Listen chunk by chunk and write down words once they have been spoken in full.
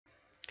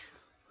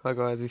Hi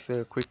guys, this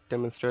is a quick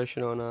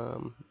demonstration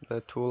on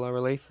the tool I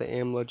released, the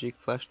Amlogic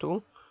flash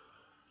tool.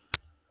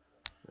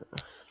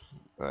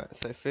 Right,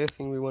 so first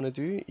thing we want to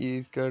do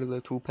is go to the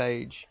tool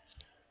page.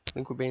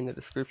 Link will be in the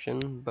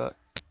description, but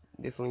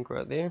this link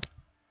right there.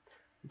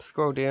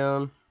 Scroll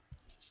down,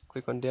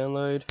 click on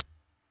download.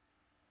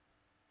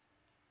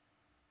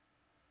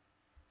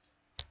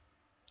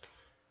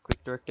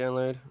 Click direct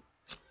download.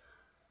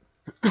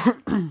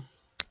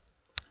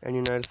 And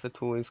you'll notice the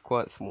tool is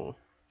quite small.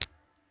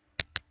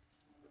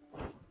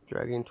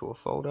 Drag it into a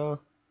folder.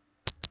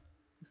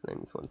 Let's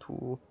name this one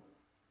tool.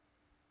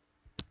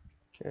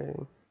 Okay.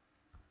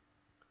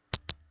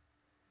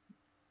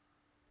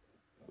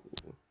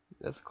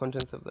 That's the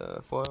contents of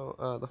the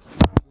file, the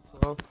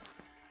file.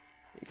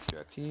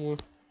 Extract here.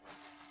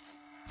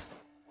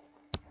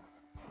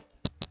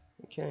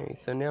 Okay,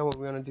 so now what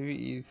we're going to do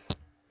is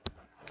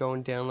go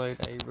and download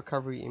a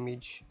recovery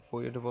image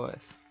for your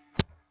device.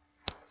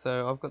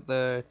 So I've got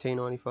the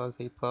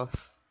T95Z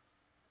Plus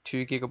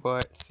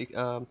 2GB,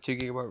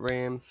 2GB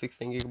RAM,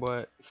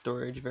 16GB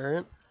storage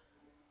variant.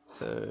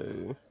 So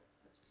you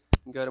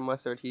can go to my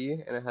thread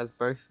here, and it has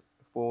both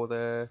for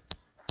the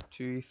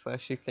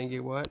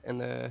 2/16GB and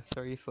the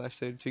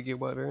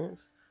 3/32GB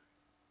variants.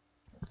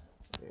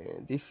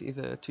 And this is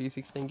a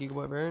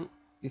 2/16GB variant.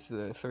 This is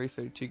a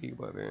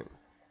 3/32GB variant.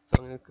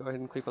 So I'm going to go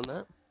ahead and click on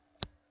that.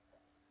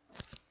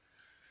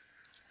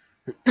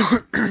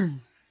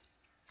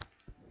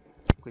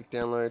 Click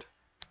download.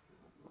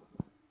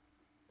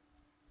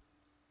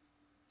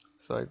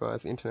 Sorry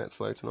guys, internet's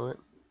slow tonight.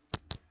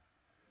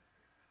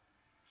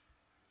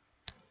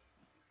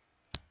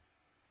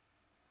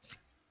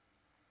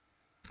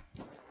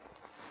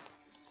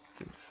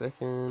 Give it a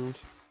second.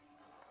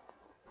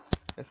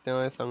 It's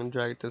downloaded, so I'm going to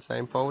drag it to the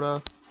same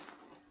folder.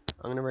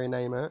 I'm going to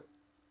rename it.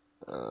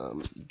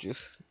 I'm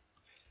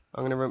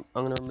going to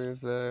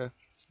remove the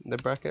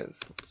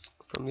brackets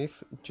from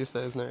this, just so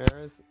there's no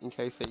errors, in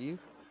case there is.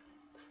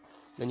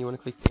 Then you want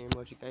to click the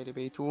Amlogic A to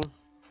B tool,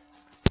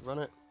 run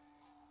it.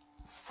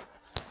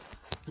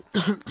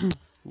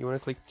 You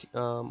want to click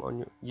on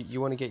your,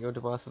 you want to get your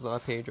device's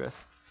IP address.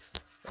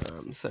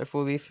 So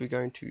for this, we're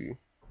going to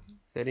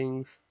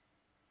settings,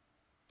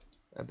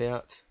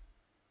 about,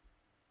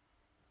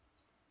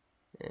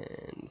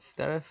 and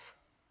status.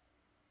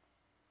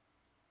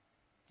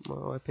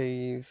 My IP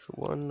is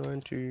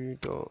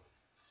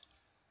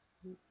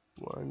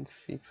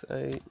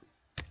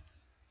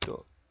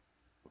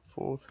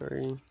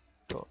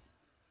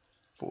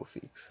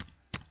 192.168.43.46.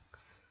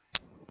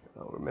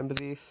 I'll remember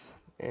this,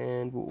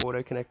 and we'll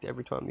auto connect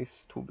every time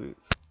this tool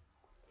boots.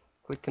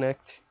 Click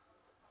connect.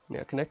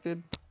 Now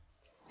connected.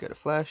 Go to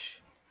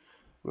flash.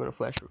 We want to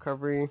flash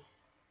recovery.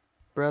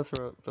 Browse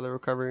for the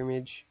recovery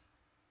image.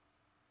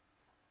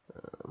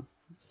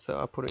 So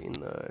I put it in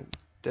the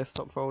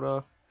desktop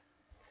folder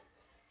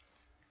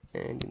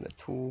and in the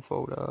tool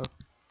folder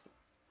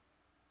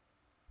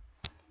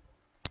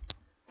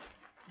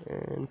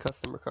and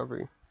custom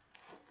recovery.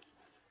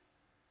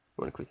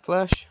 Want to click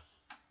flash.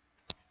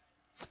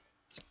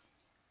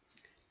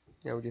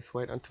 Now we just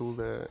wait until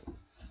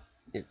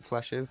it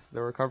flashes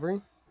the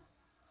recovery.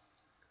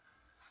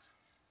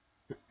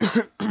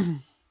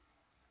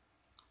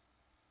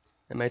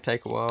 It may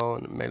take a while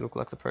and it may look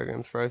like the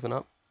program's frozen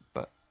up,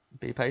 but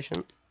be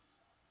patient.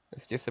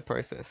 It's just a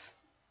process.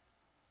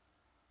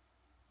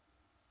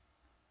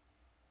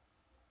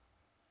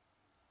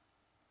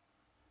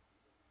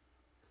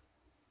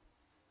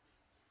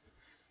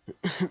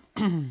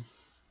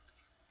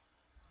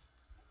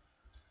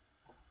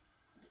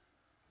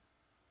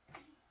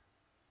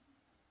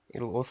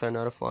 It'll also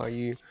notify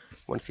you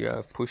once you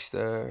have pushed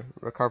the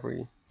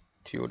recovery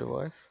to your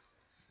device.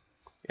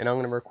 And I'm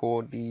going to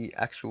record the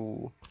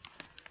actual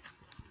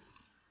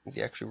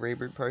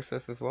reboot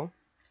process as well.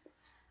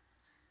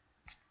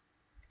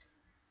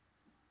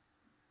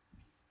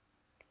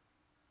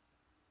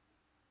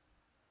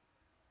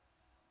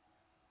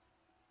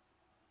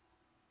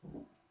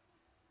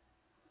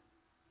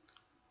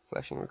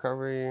 Flashing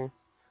recovery,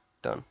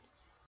 done.